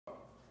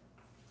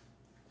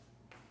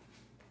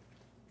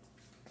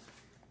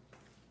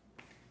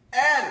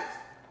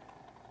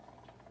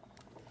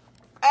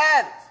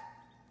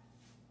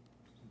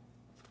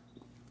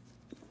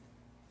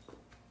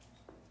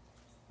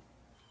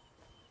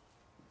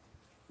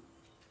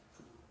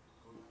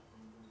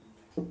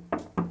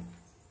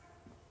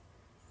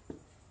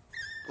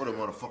What a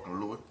motherfucking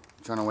Louis.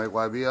 Trying to wake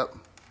YB up?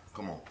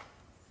 Come on.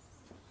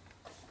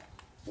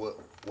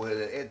 Where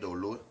that at though,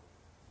 Louis?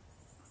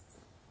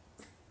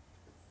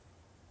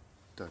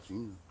 Thought you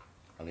knew.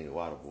 I need a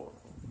water bottle.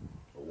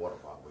 A water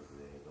bottle with his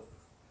head up.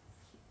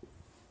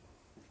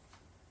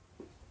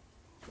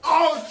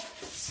 Oh!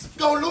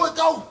 Go, Louis,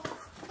 go!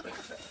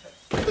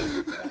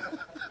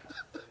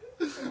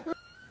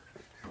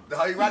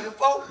 That's how you rockin',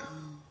 folks?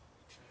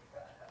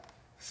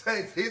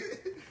 Say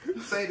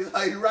this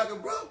how you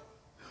rockin', bro?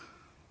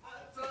 I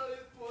told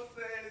this poor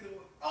saying it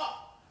was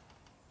up.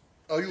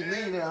 Oh, you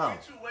mean that, huh?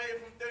 Get you away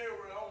from there,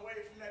 I'm away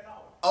from that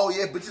dog. Oh,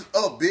 yeah, but it's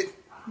up, bitch.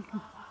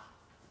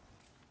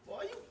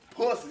 Boy, you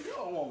pussy. You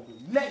don't want to do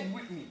nothing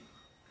with me.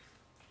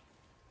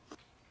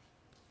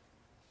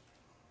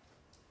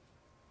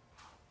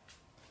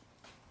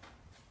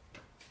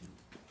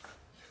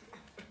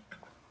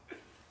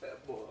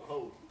 That boy a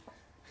hoe.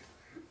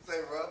 Say,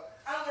 bro.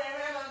 I'm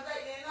around, I'm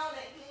taking on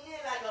that gin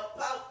like a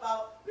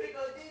pop.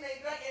 Pickle D, they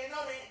drinking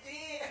on that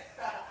gin.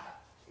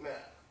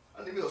 Man,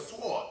 I need me a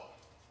sword.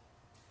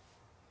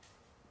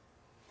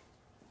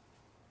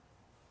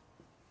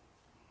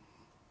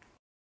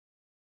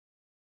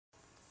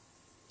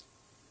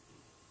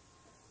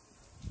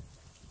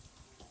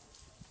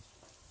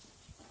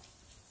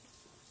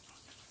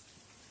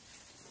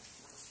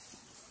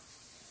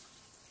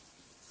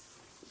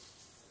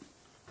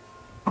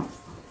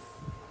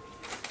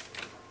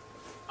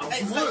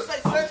 Hey,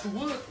 say,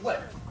 Wood.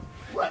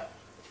 What?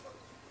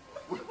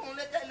 you gonna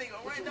let that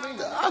nigga run down mean?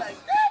 the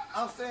like that?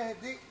 I'm saying,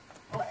 Dick.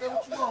 I'm saying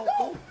what you want,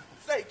 fool.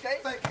 Say, K.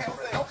 Say,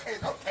 okay.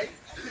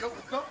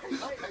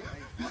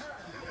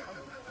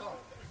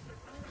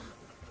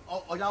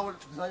 Oh, y'all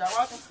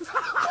rocking?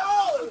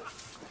 Oh!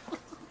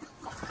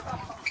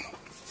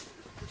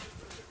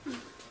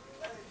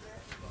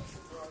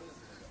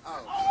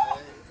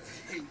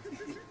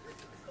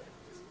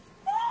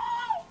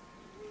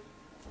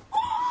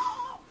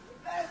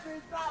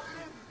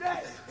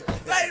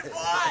 Hey,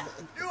 boy,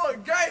 you a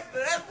gangster.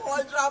 That boy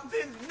dropped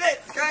his neck,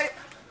 okay?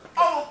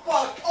 Oh,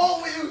 fuck.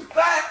 Oh, you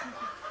fat.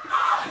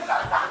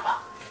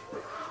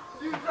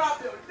 You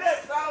dropped your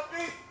neck, son,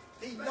 bitch.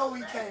 He know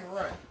he can't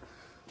run.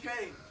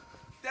 Okay,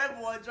 that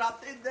boy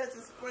dropped his neck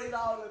and sprayed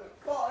all in the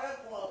car.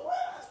 That boy,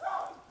 what?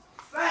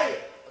 Say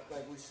it. I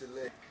think we should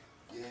let.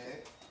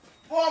 Yeah.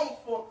 Former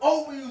fuck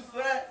over you,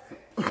 son.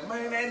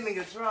 Man, that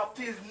nigga dropped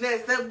his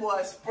neck. That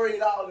boy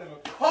sprayed all in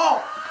the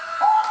car.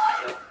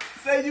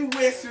 Say you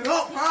wet shit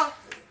up, huh?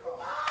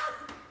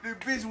 This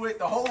bitch wet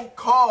the whole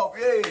car,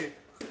 yeah.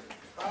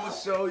 I'ma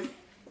show you.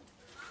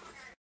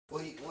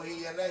 Well, he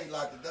in there, he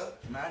locked it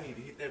up. Man, I need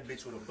to hit that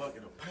bitch with a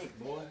bucket of paint,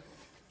 boy.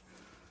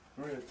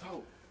 Real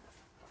talk.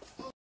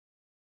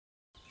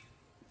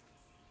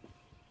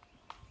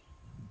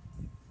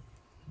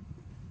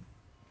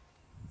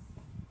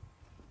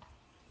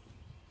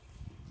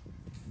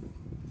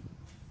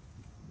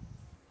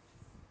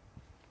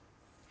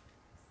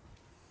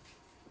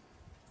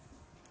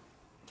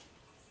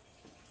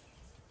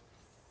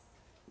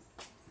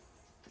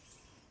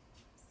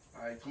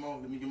 All right, come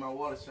on, let me get my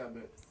water shot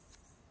back.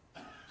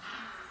 I'm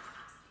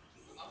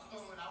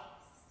coming out.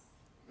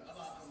 I'm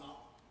about to come out.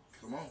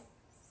 Come on,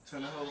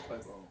 turn the hose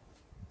pipe on.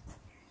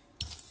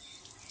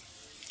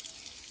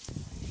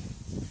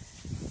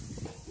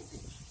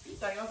 You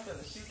think I'm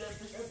finna shoot that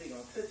bitch? That bitch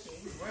gonna touch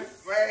me, right?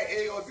 Man, it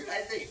ain't gonna be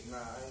like this. Nah, I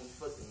ain't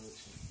fucking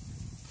with you.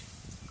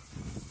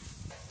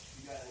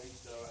 You gotta eat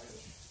stuff right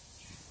here.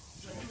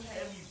 So you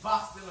had me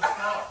boxed in the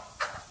car.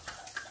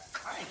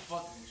 I ain't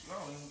fucking with you. I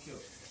don't even kill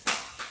you.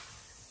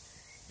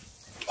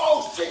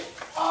 Oh, shit.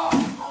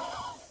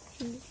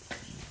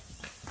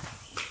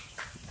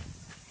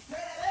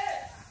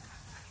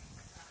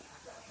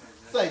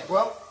 Say,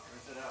 bro.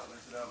 Rinse it out, man.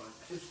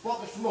 It's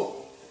fucking smoke.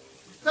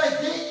 Say,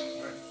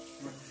 Dick.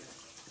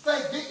 Say,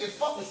 Dick, it's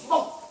fucking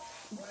smoke.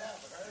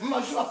 You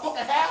want to shoot a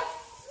fucking house?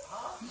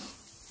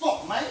 Fuck,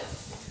 man.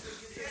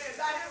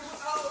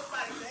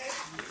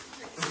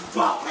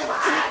 Fuck, pay my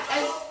eyes,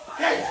 hey.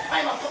 Hey,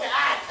 pay my fucking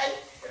eyes, hey.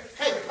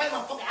 Hey, pay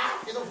my fucking eyes.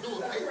 They don't do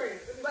it, hey.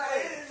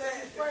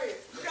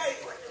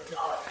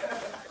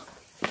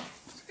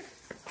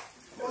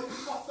 Boy, you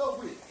fucked up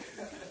with it.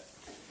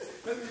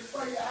 Let me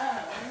spray your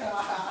eyes.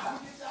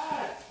 Get your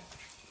eyes.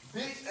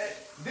 Bitch, that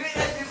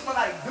bitch smell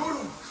like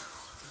doodle.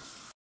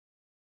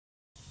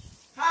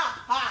 Ha!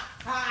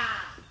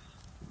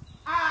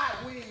 I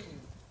win.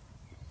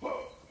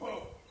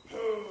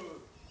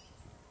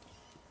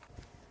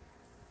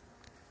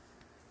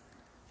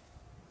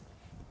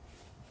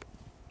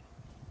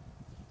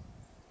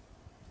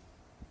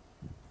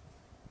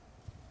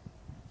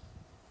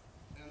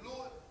 And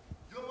Lord,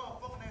 your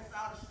motherfucking ass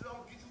out of shit, I'm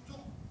gonna get you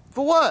too.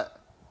 For what?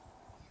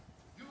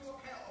 You don't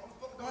care. I'm gonna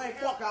fucking I ain't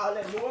fuck all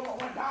that, boy. I'm gonna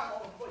run down on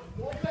the boy.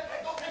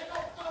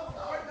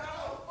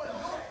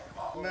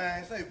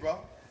 Man, say, bro.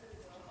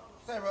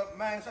 Say, bro.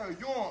 Man, say,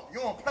 you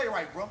don't play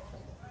right, bro.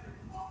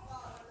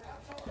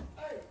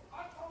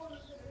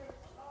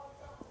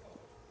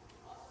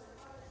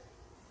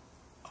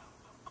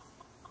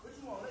 What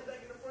you want? Let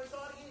back in the front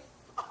yard again?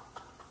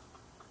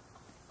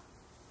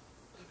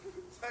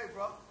 Say,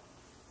 bro.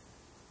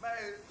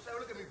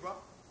 at me, bro.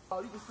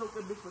 Oh, you can stroke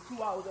that bitch for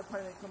 2 hours, that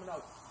pain ain't coming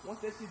out. Once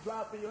that shit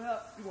drop in your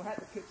hair, you gonna have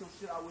to cut your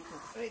shit out with your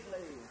fake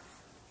legs.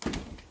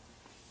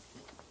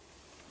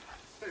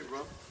 Hey,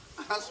 bro.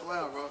 I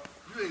swear, bro.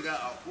 You ain't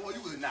got a boy.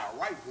 You was not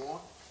right, boy.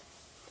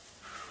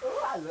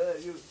 Oh, I love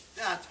you.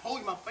 Then I told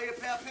you my favorite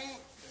pair of pants.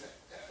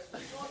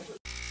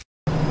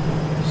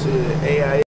 Shit, AI.